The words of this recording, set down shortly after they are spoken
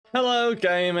Hello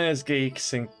gamers,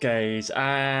 geeks and gays,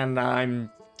 and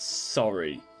I'm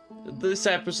sorry. This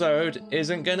episode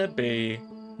isn't gonna be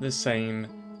the same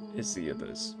as the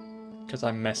others, because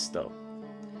I messed up.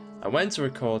 I went to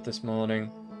record this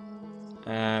morning,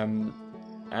 and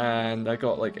I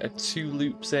got like 2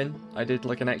 loops in. I did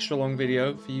like an extra long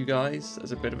video for you guys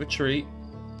as a bit of a treat.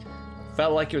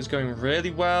 Felt like it was going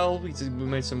really well. We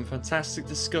made some fantastic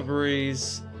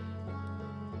discoveries.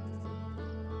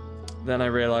 Then I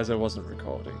realized I wasn't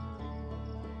recording.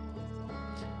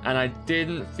 And I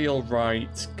didn't feel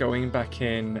right going back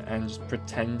in and just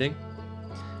pretending.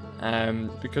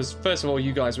 Because first of all,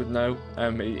 you guys would know,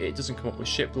 it doesn't come up with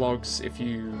ship logs if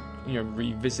you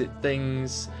revisit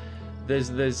things.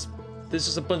 There's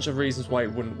just a bunch of reasons why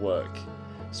it wouldn't work.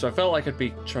 So I felt like I'd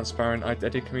be transparent. I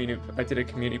did a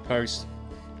community post.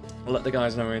 I let the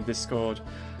guys know in Discord.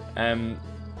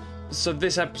 So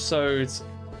this episode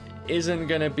isn't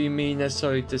going to be me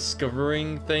necessarily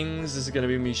discovering things. This is going to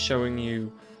be me showing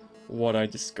you what I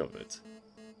discovered.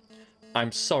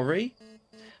 I'm sorry.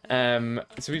 To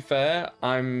be fair,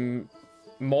 I'm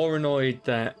more annoyed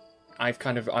that I've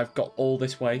got all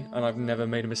this way and I've never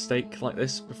made a mistake like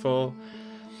this before.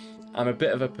 I'm a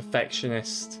bit of a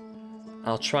perfectionist.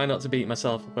 I'll try not to beat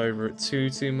myself up over it too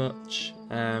much.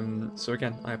 So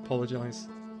again, I apologize.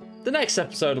 The next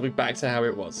episode will be back to how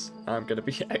it was. I'm going to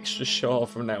be extra sure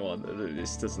from now on that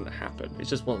this doesn't happen. It's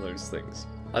just one of those things.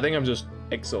 I think I'm just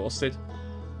exhausted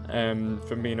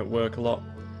from being at work a lot.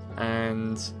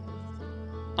 And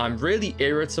I'm really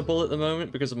irritable at the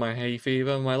moment because of my hay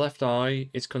fever. My left eye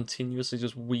is continuously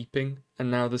just weeping. And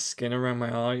now the skin around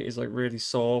my eye is like really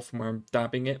sore from where I'm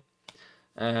dabbing it.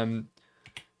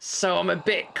 So I'm a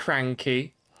bit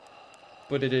cranky.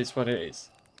 But it is what it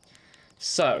is.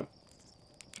 So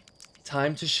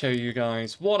time to show you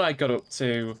guys what I got up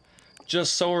to,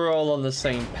 just so we're all on the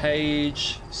same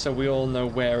page, so we all know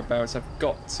whereabouts I've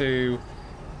got to,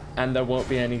 and there won't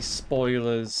be any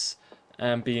spoilers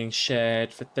being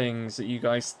shared for things that you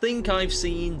guys think I've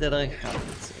seen that I haven't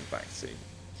in fact seen.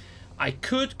 I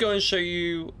could go and show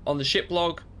you on the ship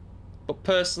log, but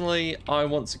personally I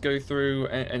want to go through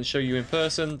and show you in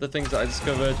person the things that I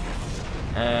discovered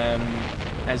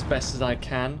as best as I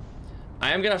can.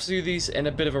 I am going to have to do these in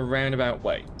a bit of a roundabout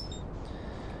way.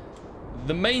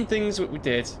 The main things that we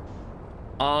did,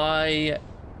 I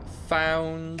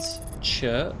found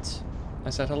Chert. I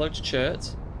said hello to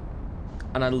Chert,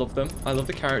 and I love them. I love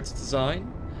the character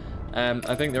design.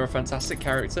 I think they're a fantastic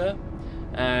character.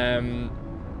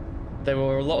 They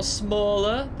were a lot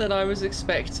smaller than I was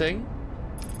expecting,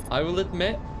 I will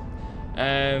admit.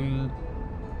 But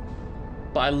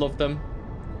I love them.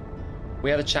 We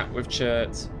had a chat with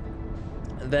Chert.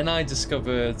 Then I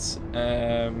discovered,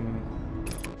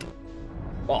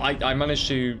 well, I managed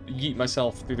to yeet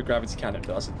myself through the gravity cannon,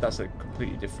 but that's a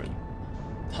completely different,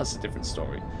 that's a different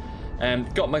story.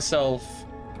 Got myself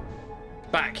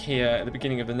back here at the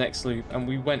beginning of the next loop, and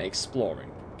we went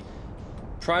exploring.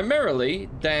 Primarily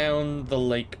down the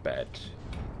lake bed,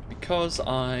 because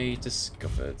I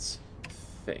discovered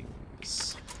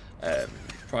things.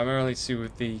 Primarily to do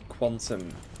with the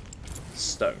quantum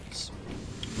stones.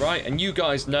 Right, and you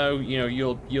guys know,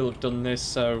 you'll have done this,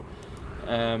 so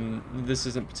this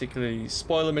isn't particularly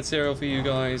spoiler material for you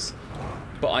guys.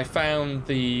 But I found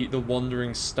the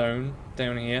wandering stone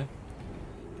down here,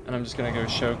 and I'm just gonna go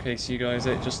showcase you guys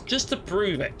it just to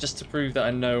prove it, just to prove that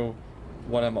I know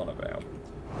what I'm on about.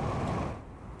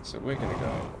 So we're gonna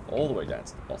go all the way down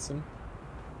to the bottom,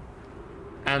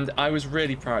 and I was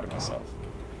really proud of myself.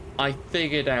 I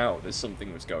figured out that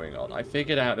something was going on. I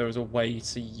figured out there was a way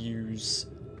to use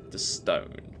the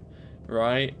stone,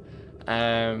 right?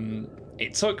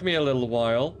 It took me a little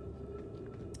while,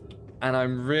 and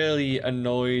I'm really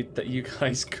annoyed that you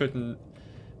guys couldn't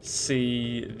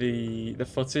see the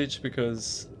footage,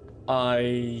 because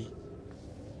I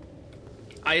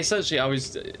got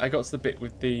to the bit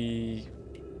with the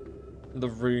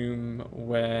room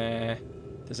where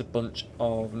there's a bunch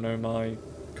of Nomai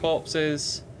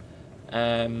corpses,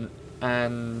 and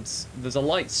there's a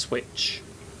light switch.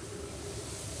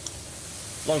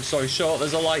 Long story short,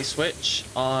 there's a light switch.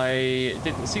 I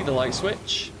didn't see the light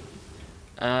switch,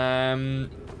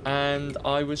 and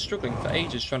I was struggling for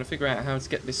ages trying to figure out how to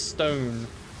get this stone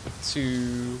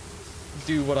to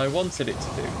do what I wanted it to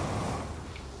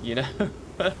do.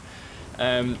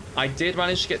 I did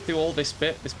manage to get through all this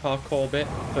parkour bit.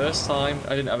 First time, I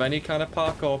didn't have any kind of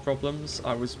parkour problems.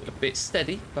 I was a bit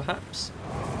steady, perhaps.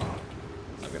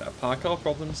 I'm gonna have parkour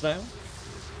problems now,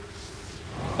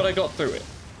 but I got through it.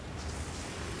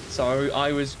 So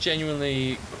I was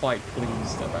genuinely quite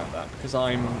pleased about that, because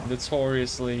I'm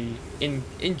notoriously, in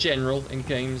general, in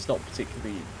games, not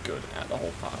particularly good at the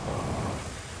whole parkour.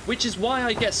 Which is why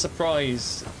I get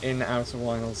surprised in Outer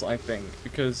Wilds, I think,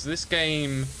 because this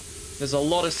game, there's a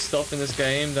lot of stuff in this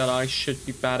game that I should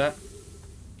be bad at,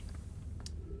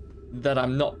 that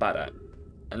I'm not bad at.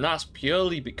 And that's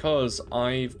purely because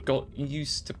I've got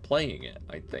used to playing it,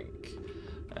 I think.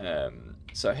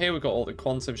 So here we've got all the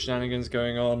quantum shenanigans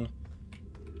going on.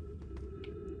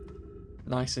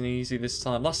 Nice and easy this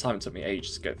time. Last time it took me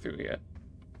ages to get through here,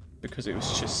 because it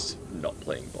was just not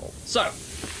playing ball. So,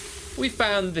 we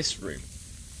found this room.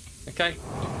 Okay?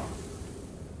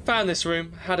 Found this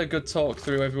room, had a good talk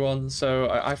through everyone. So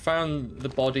I found the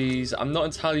bodies. I'm not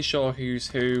entirely sure who's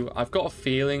who. I've got a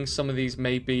feeling some of these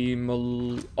may be...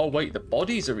 Oh wait, the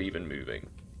bodies are even moving.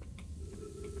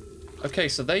 Okay,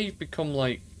 so they've become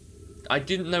like... I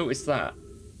didn't notice that.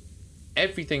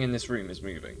 Everything in this room is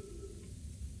moving.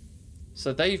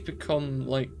 So they've become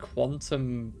like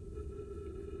quantum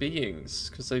beings,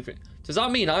 because they've... Does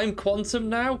that mean I'm quantum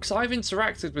now? Because I've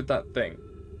interacted with that thing.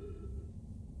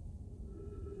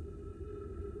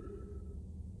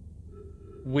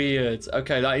 Weird.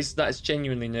 Okay, that's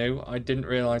genuinely new. I didn't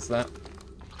realise that.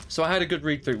 So I had a good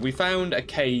read through. We found a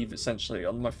cave, essentially,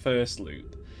 on my first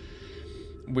loop,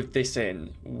 with this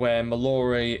in, where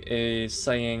Mallory is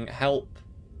saying, help,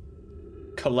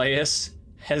 Calais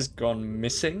has gone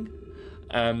missing.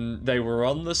 They were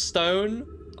on the stone.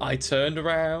 I turned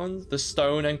around. The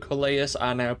stone and Calais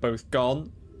are now both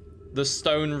gone. The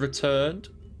stone returned.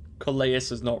 Calais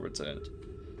has not returned.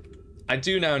 I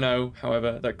do now know,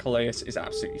 however, that Calais is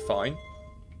absolutely fine.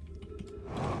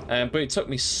 But it took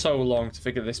me so long to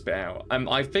figure this bit out.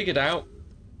 I figured out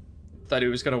that it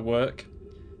was going to work.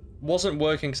 Wasn't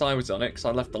working because I was on it, because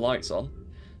I left the lights on.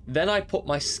 Then I put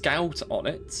my scout on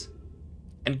it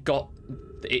and got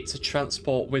it to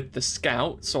transport with the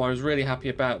scout, so I was really happy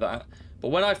about that. But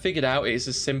when I figured out it is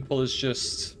as simple as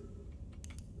just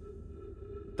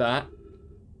that,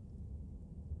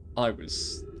 I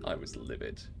was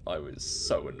livid. I was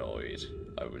so annoyed.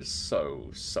 I was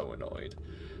so annoyed.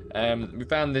 We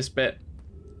found this bit,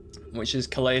 which is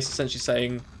Calais essentially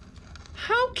saying,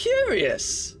 how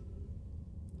curious!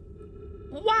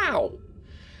 Wow!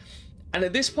 And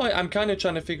at this point, I'm kind of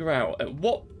trying to figure out at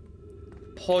what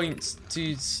point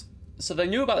did... So they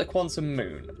knew about the quantum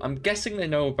moon. I'm guessing they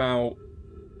know about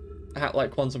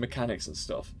like quantum mechanics and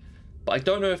stuff. But I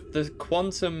don't know if the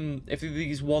quantum... If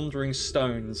these wandering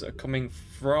stones are coming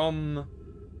from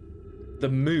the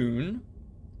moon,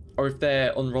 or if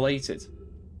they're unrelated.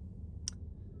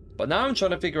 But now I'm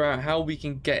trying to figure out how we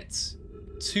can get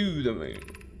to the moon.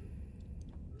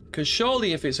 Because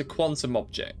surely if it's a quantum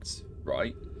object,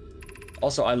 right?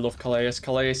 Also, I love Calais.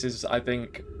 Calais is, I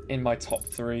think, in my top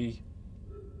 3.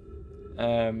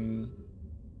 No,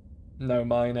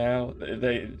 mine now.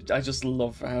 I just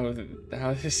love how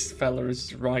this fella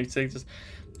is writing. Just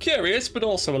curious, but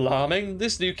also alarming.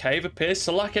 This new cave appears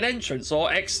to lack an entrance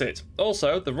or exit.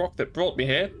 Also, the rock that brought me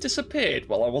here disappeared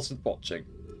while I wasn't watching.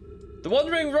 The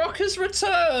wandering rock has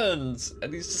returned,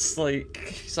 and he's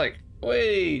like,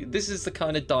 wait, this is the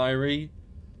kind of diary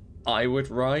I would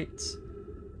write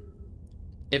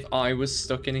if I was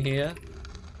stuck in here.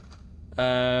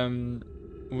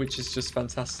 Which is just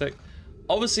fantastic.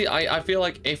 Obviously, I feel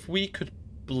like if we could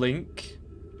blink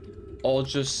or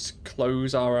just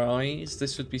close our eyes,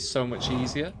 this would be so much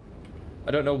easier.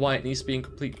 I don't know why it needs to be in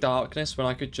complete darkness when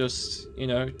I could just, you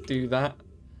know, do that.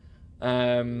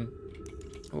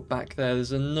 Well, back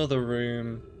there's another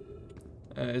room.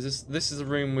 This is the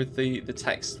room with the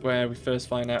text where we first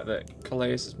find out that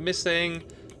Calais is missing.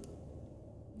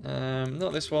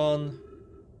 Not this one.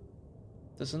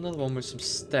 There's another one with some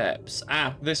steps.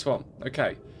 Ah, this one.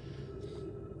 Okay.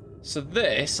 So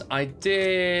this, I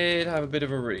did have a bit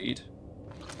of a read.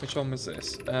 Which one was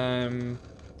this?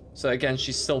 So again,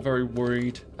 she's still very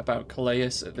worried about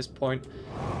Calais at this point.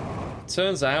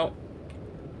 Turns out,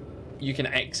 you can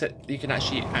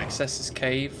actually access this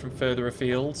cave from further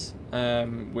afield,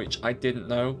 which I didn't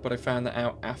know, but I found that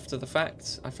out after the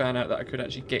fact. I found out that I could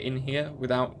actually get in here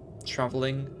without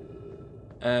traveling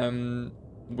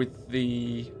with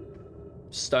the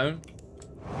stone,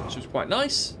 which was quite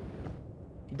nice.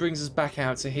 Brings us back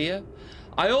out to here.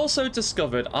 I also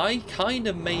discovered I kind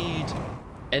of made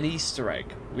an Easter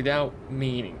egg without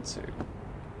meaning to.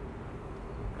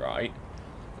 Right?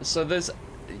 So there's...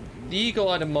 The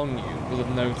eagle-eyed among you will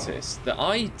have noticed that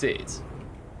I did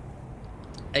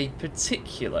a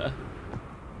particular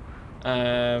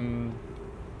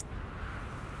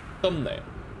thumbnail.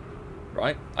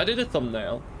 Right? I did a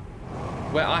thumbnail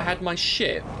where I had my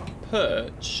ship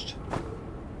perched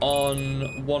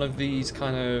on one of these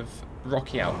kind of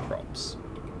rocky outcrops,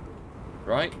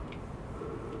 right?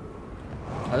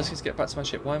 I just need to get back to my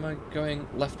ship. Why am I going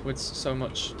leftwards so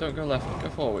much? Don't go left, go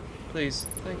forward, please.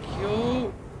 Thank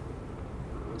you.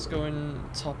 Let's go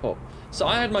and top up. So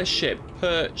I had my ship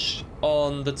perched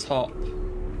on the top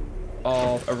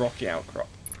of a rocky outcrop,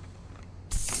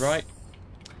 right?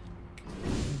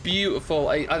 Beautiful.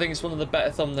 I think it's one of the better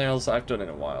thumbnails that I've done in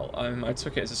a while. I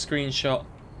took it as a screenshot.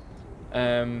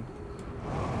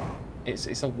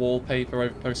 It's a wallpaper. I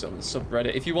posted it on the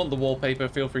subreddit. If you want the wallpaper,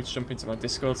 feel free to jump into my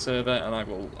Discord server and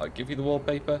I'll give you the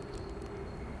wallpaper.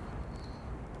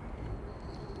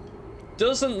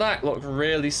 Doesn't that look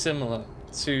really similar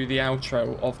to the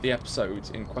outro of the episode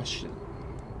in question?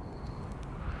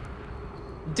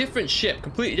 Different ship,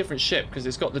 completely different ship, because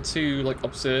it's got the two like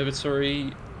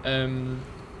observatory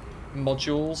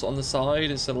modules on the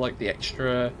side instead of like the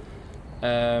extra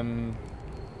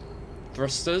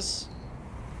thrusters.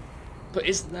 But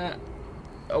isn't that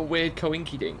a weird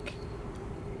coinky-dink?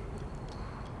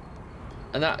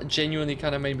 And that genuinely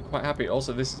kind of made me quite happy.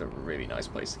 Also, this is a really nice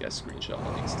place to get a screenshot.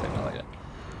 I need to take that later.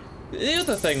 The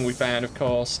other thing we found, of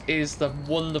course, is the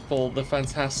wonderful, the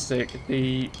fantastic,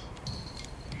 the...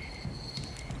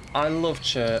 I love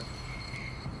Chert.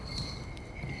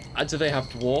 Do they have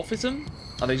dwarfism?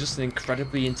 Are they just an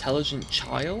incredibly intelligent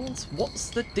child? What's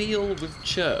the deal with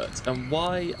Chert, and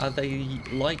why are they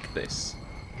like this?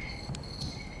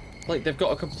 Like, they've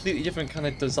got a completely different kind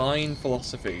of design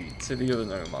philosophy to the other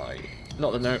Nomai.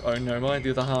 Not the Nomai,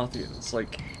 the other Harthians.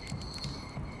 Like,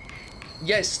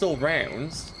 yeah, it's still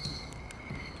round,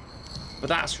 but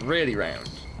that's really round.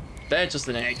 They're just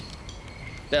an egg.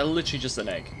 They're literally just an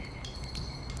egg.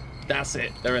 That's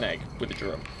it. They're an egg with a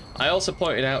drum. I also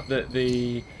pointed out that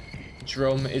the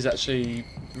drum is actually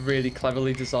really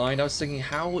cleverly designed. I was thinking,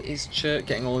 how is Chert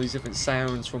getting all these different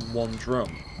sounds from one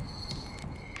drum?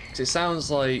 Because it sounds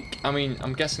like, I mean,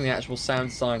 I'm guessing the actual sound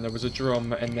design, there was a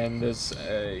drum and then there's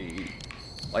a,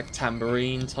 like,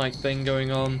 tambourine type thing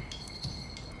going on.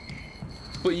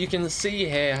 But you can see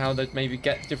here how they'd maybe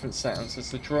get different sounds.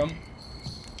 There's the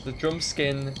drum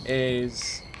skin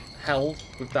is held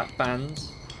with that band.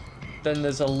 Then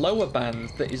there's a lower band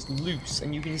that is loose,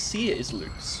 and you can see it is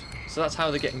loose. So that's how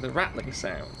they're getting the rattling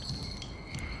sound.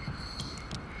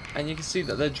 And you can see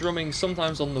that they're drumming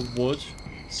sometimes on the wood,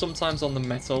 sometimes on the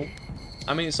metal.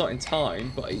 I mean, it's not in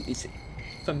time, but it's,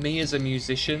 for me as a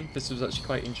musician, this was actually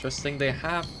quite interesting. They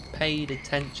have paid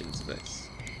attention to this.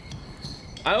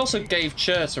 I also gave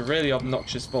Chert a really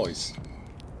obnoxious voice.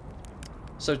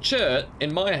 So Chert,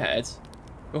 in my head,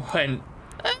 went,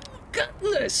 "Oh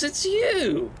goodness, it's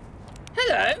you!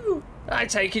 Hello! I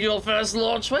take it your first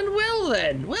launch went well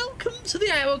then. Welcome to the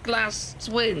Hourglass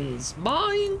Twins.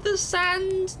 Mind the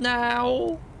sand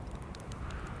now."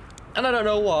 And I don't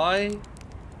know why,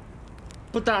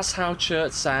 but that's how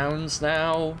Chert sounds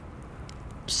now.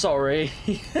 Sorry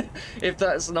if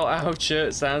that's not how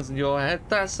Chert sounds in your head.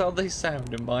 That's how they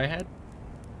sound in my head.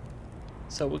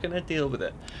 So we're gonna deal with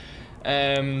it.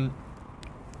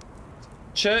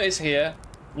 Chert is here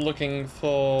looking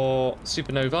for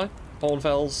supernovae.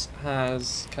 Hornfels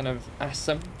has kind of asked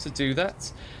them to do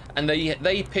that, and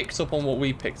they picked up on what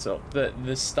we picked up, that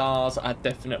the stars are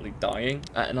definitely dying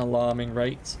at an alarming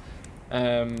rate.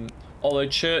 Although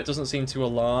Chert doesn't seem too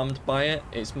alarmed by it,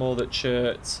 it's more that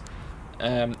Chert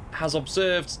has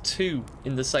observed 2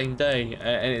 in the same day,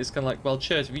 and it's kind of like, well,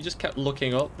 Chert, if you just kept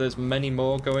looking up, there's many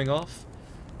more going off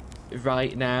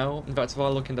right now. In fact, if I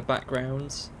look in the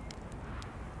background,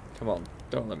 come on,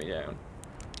 don't let me down.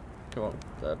 Come on,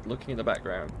 they're looking in the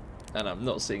background, and I'm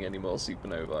not seeing any more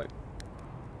supernovae.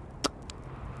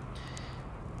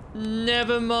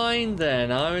 Never mind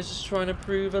then, I was just trying to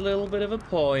prove a little bit of a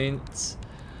point.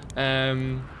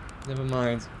 Never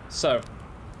mind. So,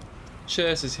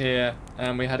 Chert is here,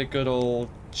 and we had a good old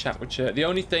chat with Chert. The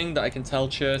only thing that I can tell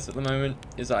Chert at the moment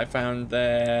is that I found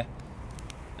their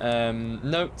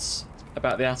notes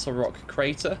about the Attlerock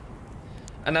crater.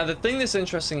 And now the thing that's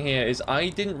interesting here is I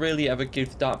didn't really ever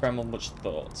give Dark Bramble much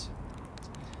thought.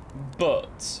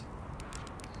 But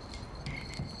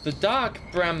the Dark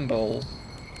Bramble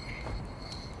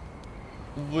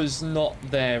was not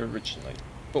there originally.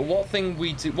 But one thing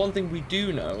we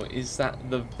do know is that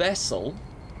the vessel,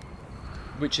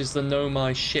 which is the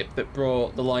Nomai ship that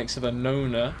brought the likes of a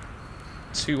Nona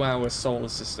to our solar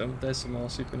system. There's some more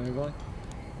supernovae.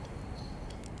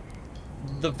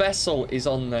 The vessel is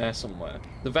on there somewhere.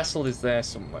 The vessel is there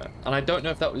somewhere. And I don't know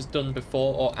if that was done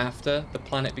before or after the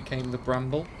planet became the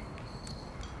Bramble.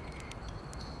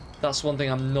 That's one thing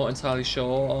I'm not entirely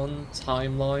sure on,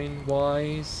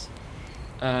 timeline-wise.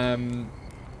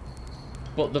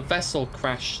 But the vessel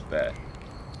crashed there.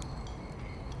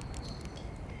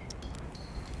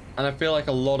 And I feel like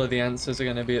a lot of the answers are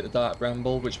going to be at the Dark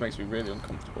Bramble, which makes me really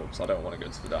uncomfortable because I don't want to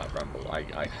go to the Dark Bramble.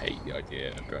 I hate the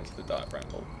idea of going to the Dark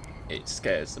Bramble. It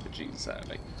scares the bejesus out of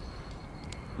me.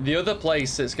 The other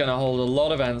place that's going to hold a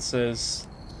lot of answers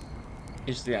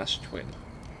is the Ash Twin.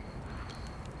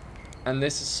 And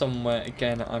this is somewhere,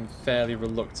 again, I'm fairly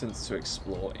reluctant to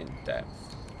explore in depth.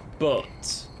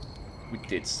 But we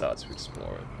did start to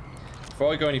explore it.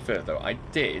 Before I go any further, I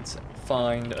did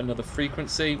find another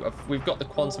frequency. We've got the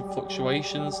quantum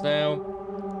fluctuations now.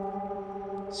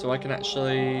 So I can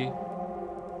actually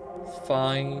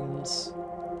find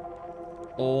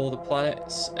all the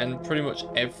planets. And pretty much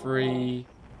every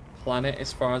planet,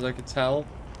 as far as I could tell,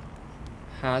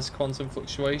 has quantum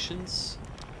fluctuations.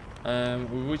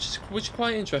 Which is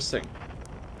quite interesting.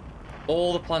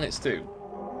 All the planets do.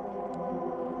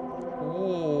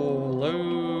 Oh,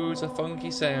 loads of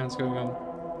funky sounds going on.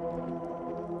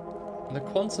 And the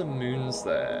quantum moon's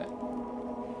there.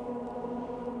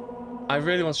 I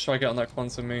really want to try to get on that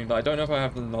quantum moon, but I don't know if I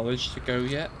have the knowledge to go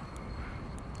yet.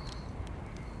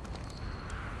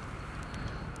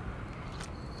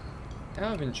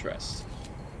 Out of interest,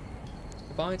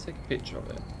 if I take a picture of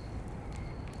it,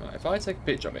 right, if I take a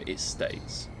picture of it, it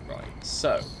stays. Right,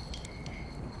 so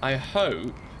I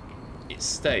hope it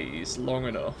stays long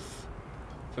enough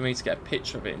for me to get a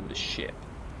picture of it in the ship.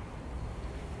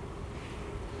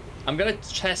 I'm going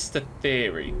to test the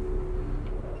theory.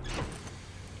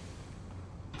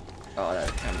 Oh no,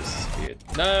 the camera's disappeared.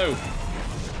 No!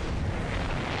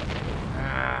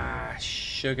 Ah,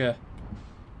 sugar.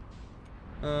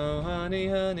 Oh, honey,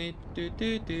 honey, do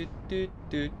do do do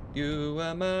do, you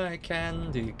are my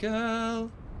candy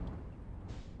girl.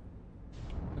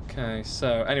 Okay,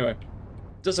 so anyway,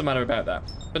 doesn't matter about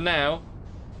that. But now,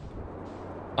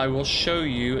 I will show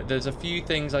you. There's a few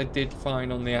things I did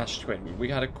find on the Ash Twin. We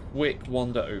had a quick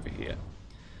wander over here,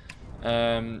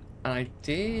 and I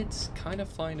did kind of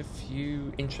find a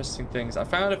few interesting things. I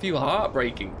found a few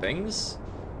heartbreaking things.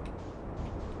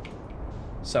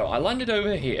 So I landed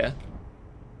over here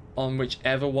on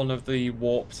whichever one of the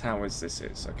warp towers this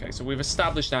is. Okay, so we've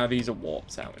established now these are warp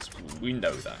towers. We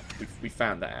know that. We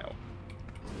found that out.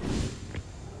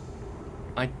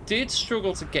 I did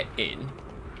struggle to get in.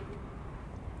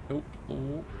 Oh,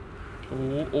 oh,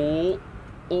 oh, oh,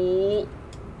 oh,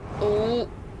 oh.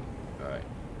 Alright.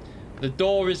 The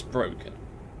door is broken.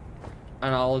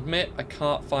 And I'll admit I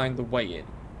can't find the way in.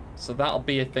 So that'll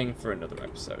be a thing for another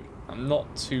episode. I'm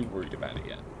not too worried about it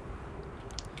yet.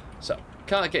 So,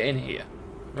 can't get in here,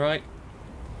 right?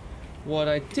 What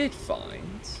I did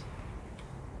find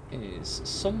is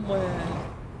somewhere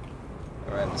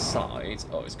around the side.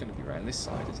 Oh, it's going to be around this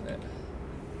side, isn't it?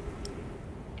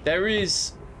 There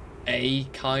is a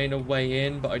kind of way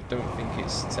in, but I don't think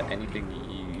it's to anything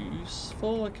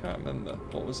useful. I can't remember.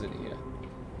 What was in here?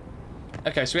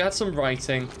 Okay, so we had some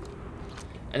writing.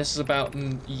 And this is about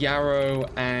Yarrow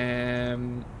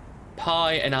and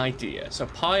Pi and Idea. So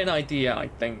Pi and Idea, I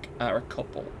think, are a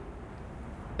couple.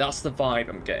 That's the vibe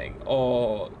I'm getting.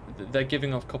 Or they're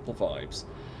giving off couple vibes.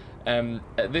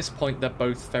 At this point, they're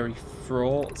both very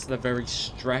fraught. They're very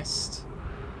stressed.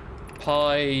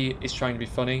 Pi is trying to be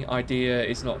funny. Idea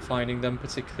is not finding them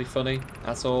particularly funny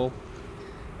at all.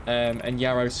 And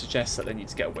Yarrow suggests that they need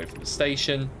to get away from the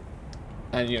station.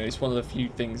 And, you know, it's one of the few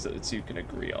things that the two can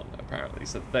agree on, apparently.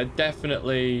 So they're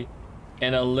definitely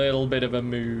in a little bit of a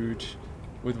mood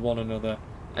with one another.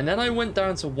 And then I went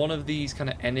down to one of these kind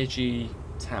of energy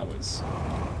towers.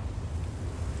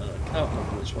 I can't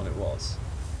remember which one it was.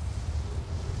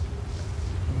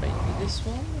 Maybe this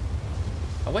one?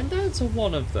 I went down to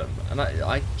one of them, and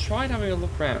I tried having a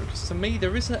look around, because to me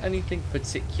there isn't anything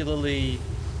particularly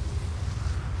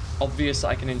obvious that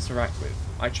I can interact with.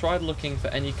 I tried looking for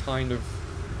any kind of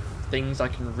things I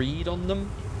can read on them.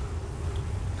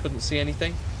 Couldn't see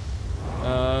anything.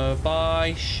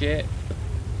 Bye, shit.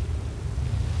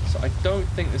 So I don't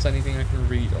think there's anything I can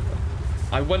read on them.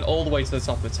 I went all the way to the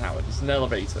top of the tower. There's an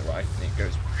elevator, right? And it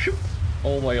goes whoop,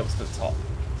 all the way up to the top.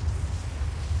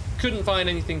 Couldn't find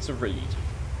anything to read.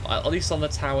 At least on the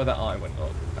tower that I went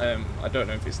up. I don't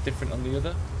know if it's different on the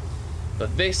other.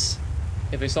 But this,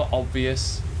 if it's not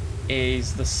obvious,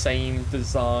 is the same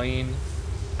design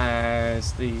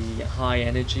as the high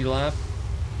energy lab.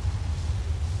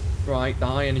 Right, the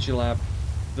high energy lab,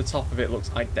 the top of it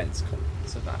looks identical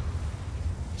to that.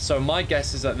 So my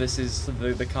guess is that this is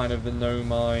the kind of the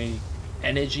Nomai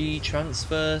energy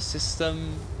transfer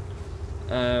system.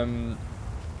 I'm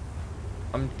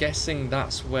guessing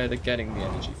that's where they're getting the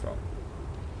energy from.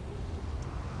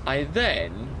 I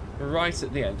then right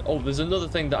at the end. Oh, there's another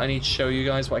thing that I need to show you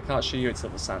guys, but I can't show you until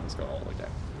the sand's gone all the way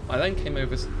down. I then came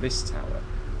over to this tower.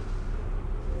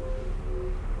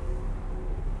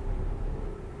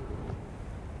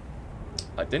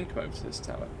 I didn't come over to this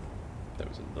tower. There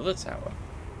was another tower.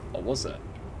 Or was there?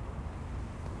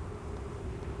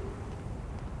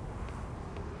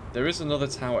 There is another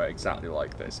tower exactly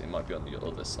like this. It might be on the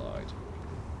other side.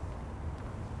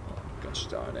 Oh, gosh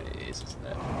darn it, it is, isn't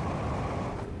it?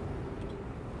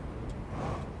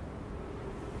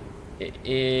 It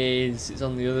is. It's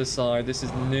on the other side. This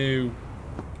is new.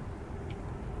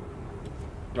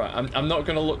 Right, I'm not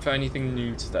going to look for anything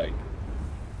new today.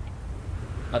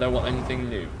 I don't want anything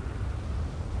new.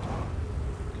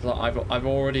 Like, I've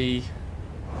already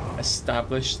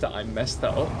established that I messed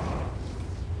that up.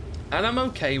 And I'm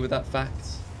okay with that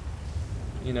fact.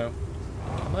 You know,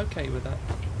 I'm okay with that.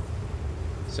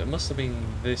 So it must have been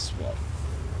this one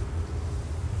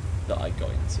that I got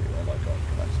into. Oh my god,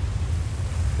 come on.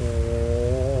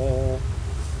 Oh.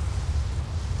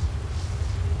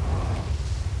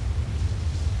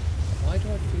 Why do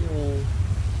I feel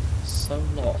so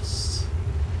lost?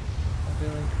 I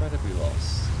feel incredibly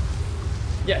lost.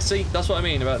 Yeah, see, that's what I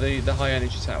mean about the high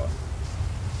energy tower.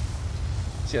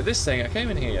 So yeah, this thing, I came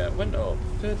in here, went up.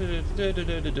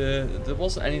 There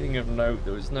wasn't anything of note.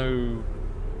 There was no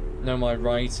my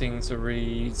writing to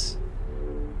read.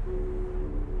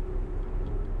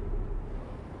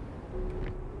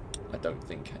 I don't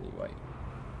think anyway.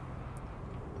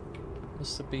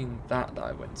 Must have been that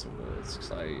I went towards,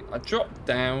 because I dropped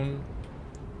down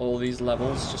all these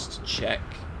levels just to check.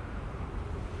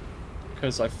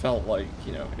 Because I felt like,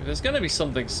 you know, if there's going to be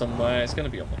something somewhere, it's going to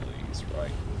be on one of these,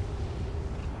 right?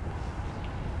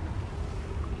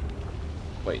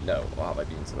 Wait, no. Or have I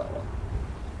been to that one?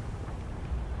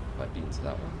 Have I been to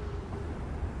that one?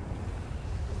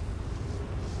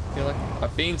 I feel like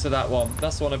I've been to that one.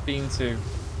 That's the one I've been to.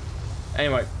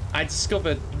 Anyway, I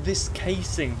discovered this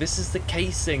casing. This is the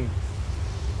casing.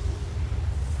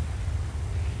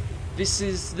 This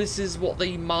is what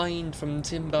they mined from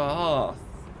Timber Hearth.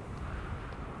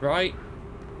 Right?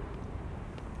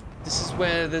 This is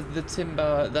where the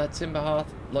Timber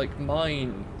Hearth, like,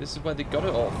 mine. This is where they got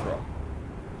it all from.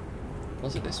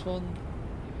 Was it this one?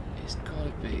 It's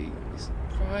gotta be.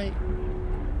 Right?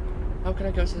 How can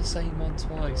I go to the same one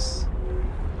twice?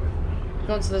 I've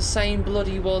gone to the same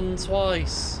bloody one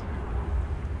twice.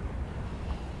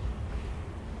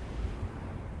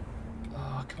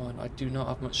 Oh, come on. I do not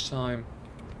have much time.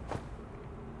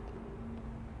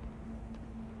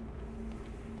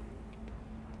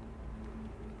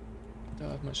 I don't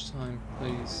have much time,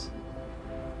 please.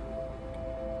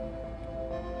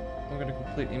 I'm going to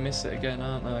completely miss it again,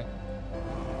 aren't I?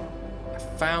 I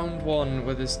found one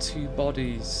where there's two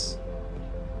bodies.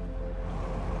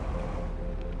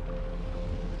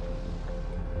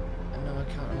 And no, I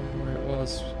can't remember where it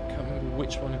was. I can't remember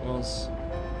which one it was.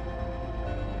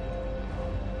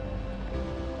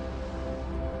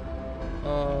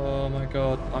 Oh my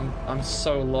god, I'm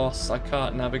so lost. I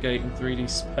can't navigate in 3D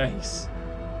space.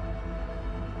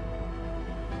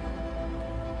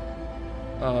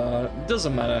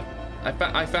 Doesn't matter.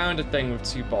 I found a thing with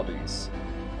two bodies.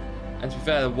 And to be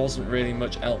fair, there wasn't really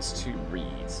much else to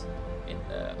read in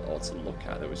there or to look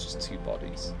at. There was just two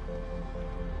bodies.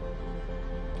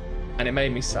 And it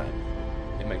made me sad.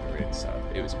 It made me really sad.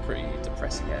 It was a pretty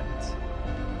depressing end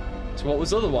to what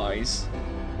was otherwise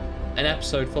an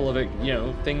episode full of, you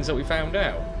know, things that we found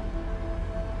out.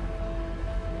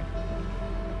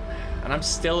 And I'm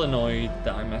still annoyed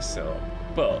that I messed it up.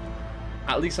 But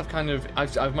at least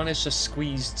I've managed to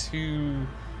squeeze two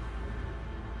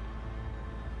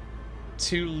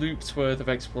loops worth of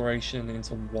exploration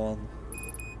into one,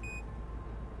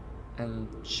 and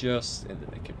just in the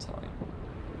nick of time.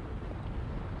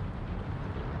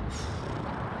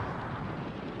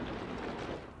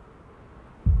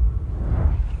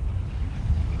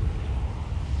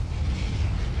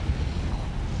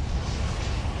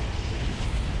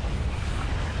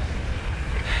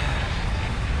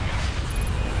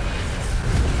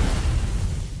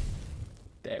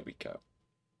 There we go.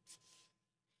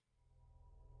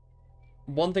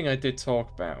 One thing I did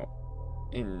talk about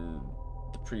in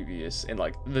the previous, in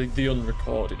like the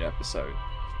unrecorded episode,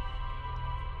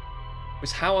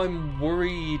 was how I'm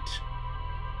worried,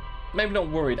 maybe not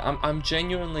worried, I'm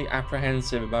genuinely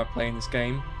apprehensive about playing this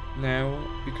game now,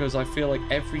 because I feel like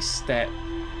every step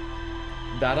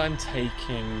that I'm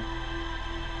taking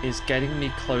is getting me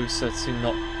closer to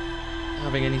not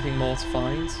having anything more to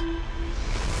find.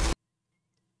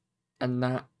 And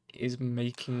that is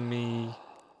making me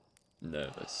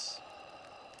nervous.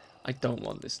 I don't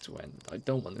want this to end. I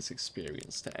don't want this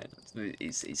experience to end.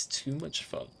 It's too much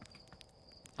fun.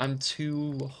 I'm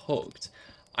too hooked.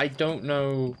 I don't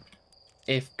know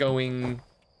if going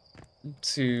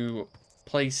to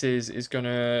places is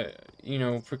gonna, you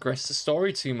know, progress the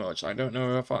story too much. I don't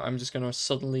know if I'm just gonna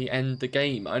suddenly end the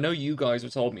game. I know you guys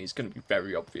have told me it's gonna be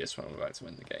very obvious when I'm about to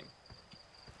end the game.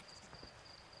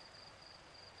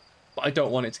 But I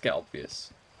don't want it to get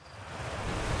obvious.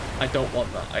 I don't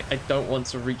want that. I don't want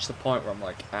to reach the point where I'm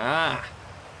like, ah,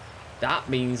 that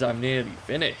means I'm nearly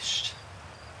finished.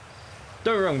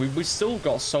 Don't get me wrong, we've still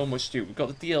got so much to do. We've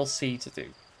got the DLC to do.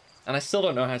 And I still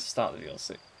don't know how to start the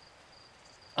DLC.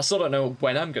 I still don't know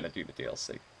when I'm going to do the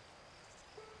DLC.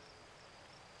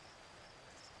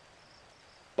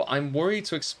 But I'm worried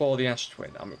to explore the Ash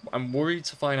Twin. I'm worried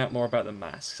to find out more about the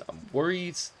masks. I'm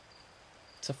worried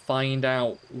to find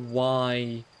out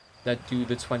why they do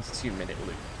the 22-minute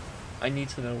loop. I need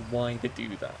to know why they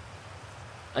do that.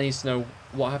 I need to know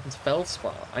what happened to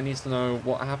Feldspar. I need to know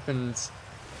what happened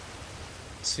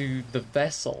to the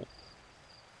vessel.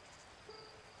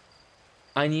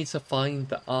 I need to find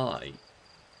the eye.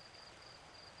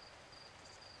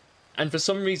 And for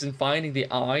some reason, finding the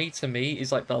eye, to me,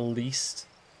 is like the least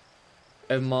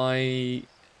of my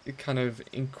kind of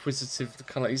inquisitive,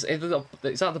 kind of, it's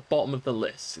at the bottom of the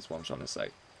list, is what I'm trying to say.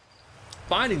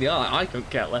 Finding the eye, I couldn't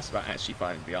care less about actually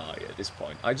finding the eye at this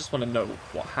point. I just want to know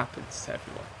what happens to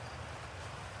everyone.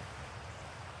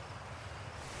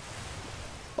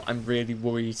 But I'm really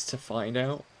worried to find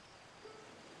out.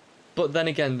 But then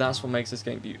again, that's what makes this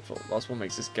game beautiful. That's what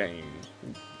makes this game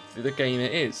the game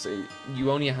it is.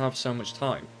 You only have so much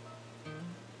time.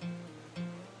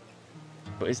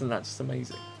 But isn't that just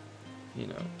amazing? You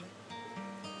know.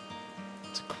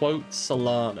 To quote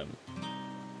Solanum,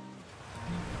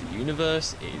 the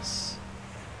universe is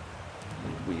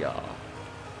who we are.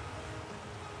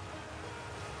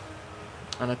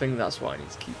 And I think that's what I need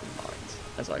to keep in mind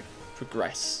as I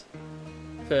progress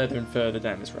further and further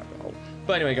down this rabbit hole.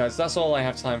 But anyway, guys, that's all I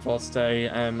have time for today.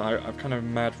 I've kind of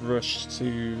mad rushed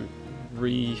to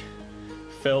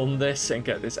re-film this and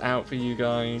get this out for you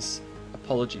guys.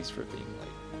 Apologies for it being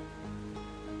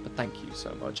late. But thank you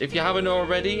so much. If you haven't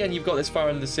already and you've got this far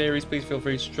in the series, please feel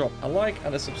free to drop a like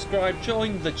and a subscribe.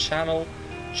 Join the channel.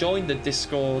 Join the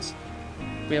Discord.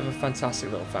 We have a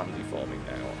fantastic little family forming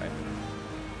now. And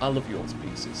I love you all to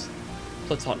pieces.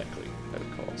 Platonically,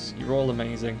 of course. You're all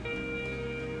amazing.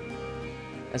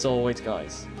 As always,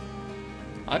 guys,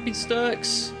 I've been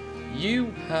Sturks.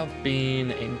 You have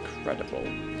been incredible.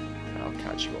 And I'll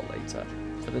catch you all later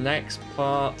for the next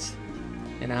part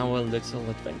in our little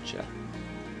adventure.